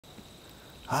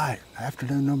All right,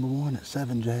 afternoon number 1 at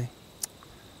 7J.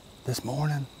 This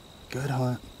morning, good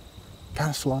hunt.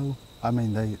 Kind of slow. I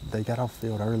mean, they got off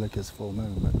field early because it's full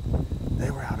moon, but they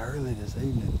were out early this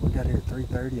evening. We got here at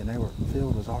 3:30 and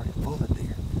field was already full of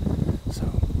deer. So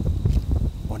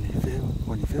when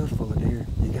your field's full of deer,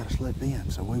 you got to slip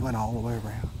in. So we went all the way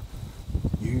around,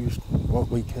 used what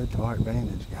we could to our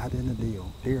advantage, got in the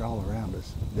deal. Deer all around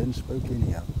us, didn't spook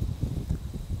any of them.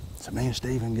 So me and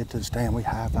Steven get to the stand, we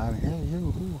high-fiving, hey, you,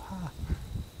 ooh, hi.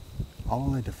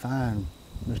 Only to find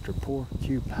Mr.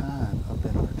 Porcupine up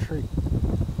in our tree.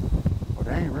 Well,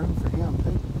 there ain't room for him,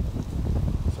 too.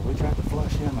 So we tried to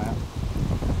flush him out.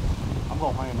 I'm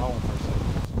gonna hang on for a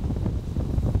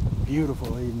second.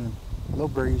 Beautiful evening, a little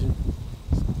breezy.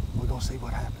 So we're gonna see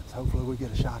what happens. Hopefully we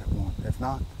get a shot at one. If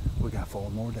not, we got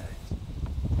 4 more days.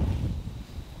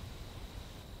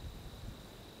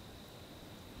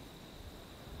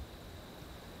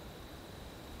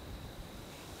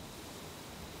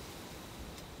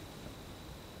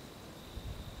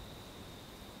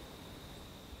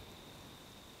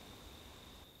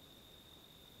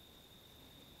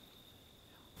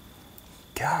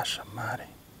 Gosh almighty.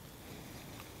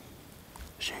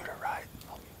 Shoot her right.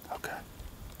 Okay.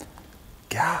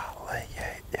 Golly,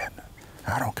 yeah.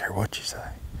 I don't care what you say.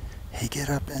 He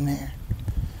get up in there.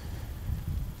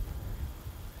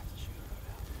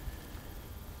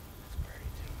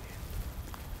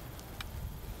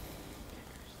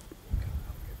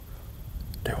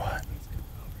 Do what?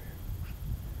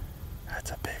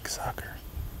 That's a big sucker.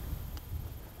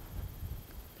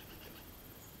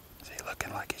 Is he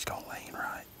looking like he's gonna lean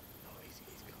right? No, he's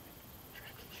coming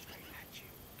tracking straight at you.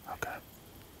 Okay.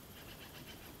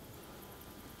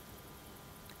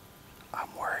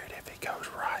 I'm worried if he goes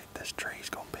right, this tree's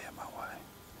gonna be in my way.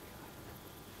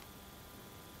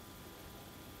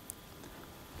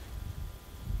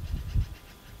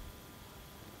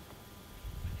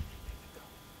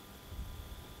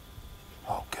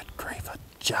 Oh, good grief, a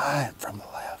giant from the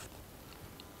left.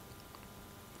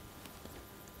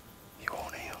 You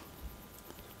want him?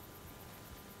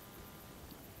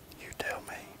 You tell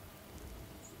me.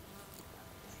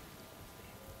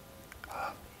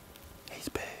 He's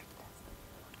big.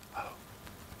 Oh.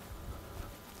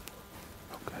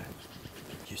 Okay.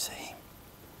 You see him?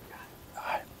 All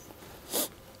right.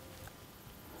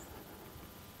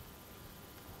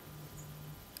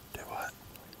 Do what?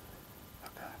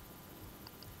 Okay.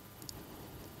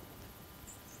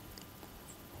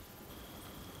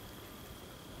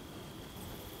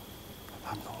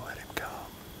 I'm gonna let him come.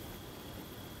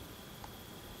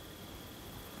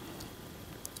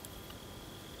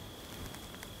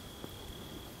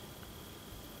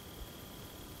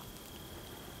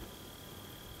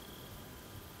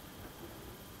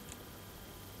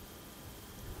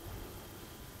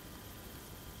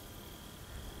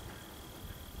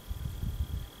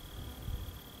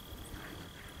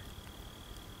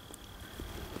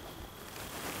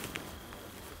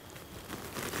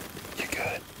 You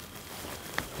good?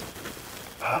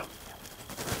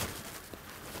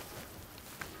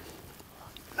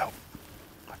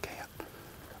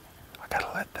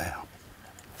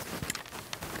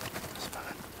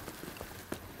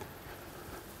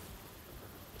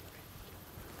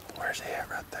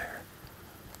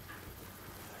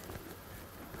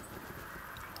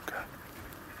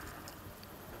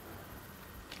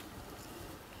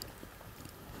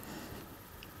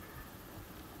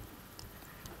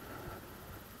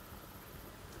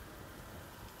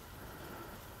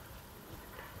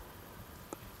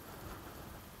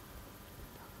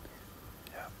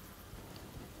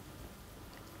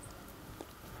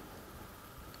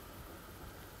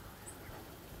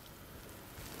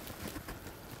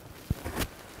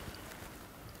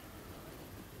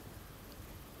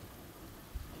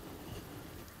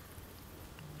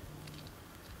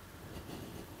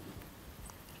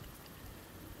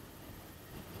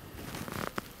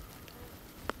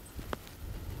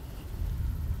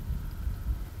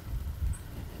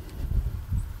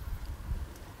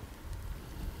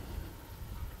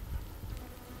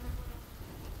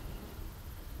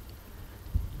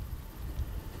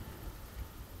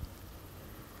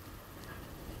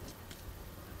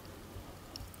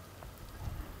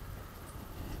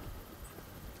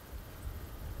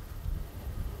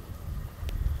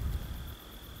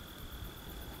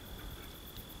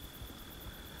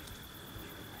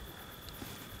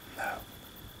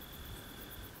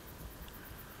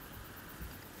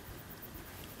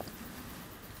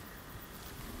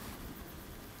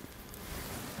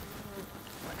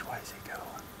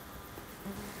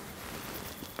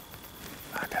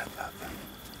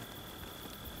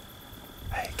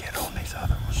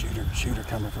 shooter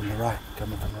coming from the right,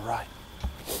 coming from the right.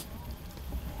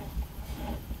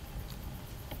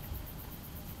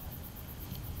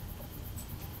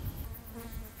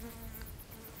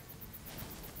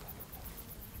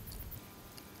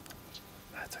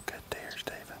 That's a good deer,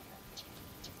 Stephen.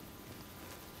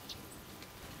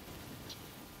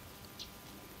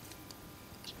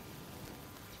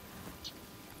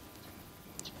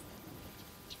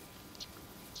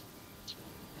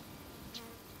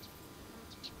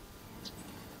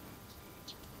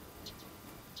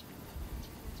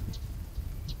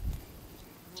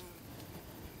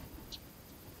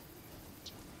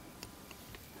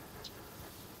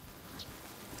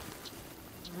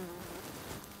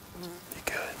 You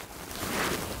good?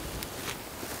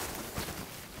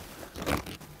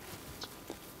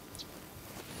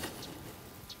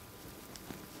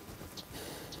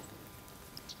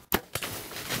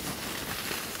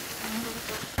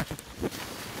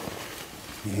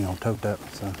 You ain't gonna tote that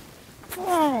one, son.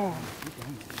 Oh!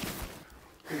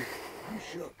 You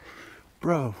shook.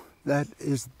 Bro, that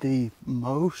is the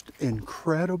most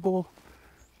incredible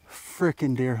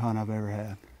freaking deer hunt I've ever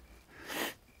had.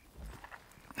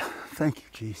 Thank you,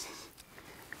 Jesus.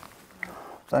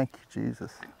 Thank you,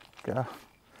 Jesus. God.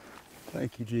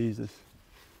 Thank you, Jesus.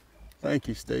 Thank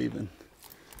you, Stephen.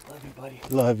 Love you, buddy.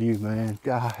 Love you, man.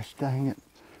 Gosh, dang it.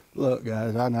 Look,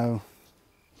 guys, I know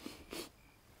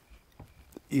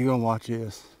you're gonna watch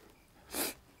this.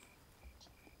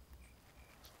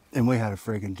 And we had a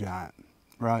friggin' giant,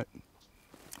 right?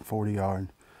 40 yard,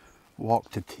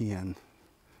 walked to 10,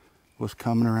 was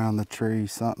coming around the tree,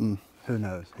 something, who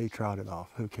knows? He trotted off,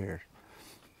 who cares?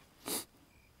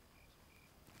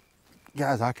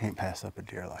 Guys, I can't pass up a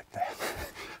deer like that.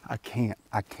 I can't.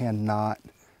 I cannot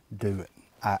do it.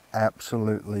 I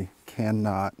absolutely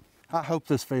cannot. I hope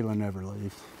this feeling never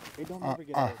leaves. It don't ever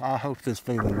get old. I hope this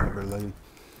feeling never leaves.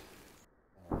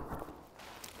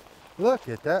 Look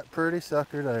at that pretty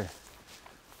sucker there.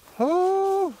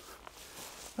 Oh,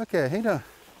 okay,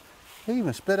 he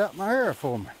even spit out my hair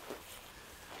for me.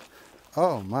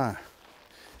 Oh my.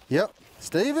 Yep,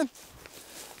 Stephen,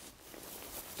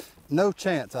 no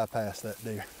chance I passed that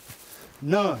deer.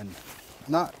 None,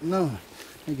 not none.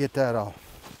 Let me get that off.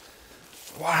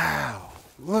 Wow,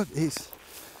 look,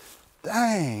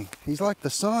 dang, he's like the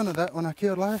son of that one I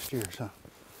killed last year or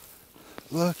something.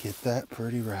 Look at that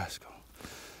pretty rascal.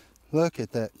 Look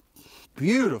at that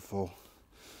beautiful,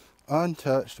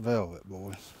 untouched velvet,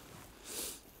 boys.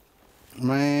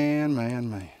 Man, man,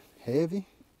 man. Heavy.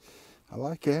 I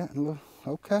like that.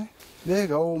 Okay.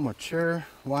 Big old mature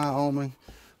Wyoming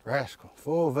rascal.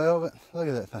 Full velvet. Look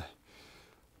at that thing.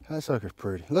 That sucker's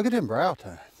pretty. Look at them brow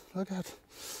tines. Look at.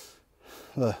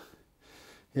 Look.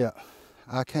 Yeah.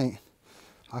 I can't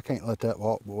let that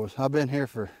walk, boys. I've been here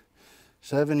for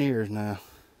 7 years now.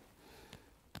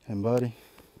 And buddy,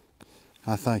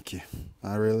 I thank you.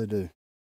 I really do.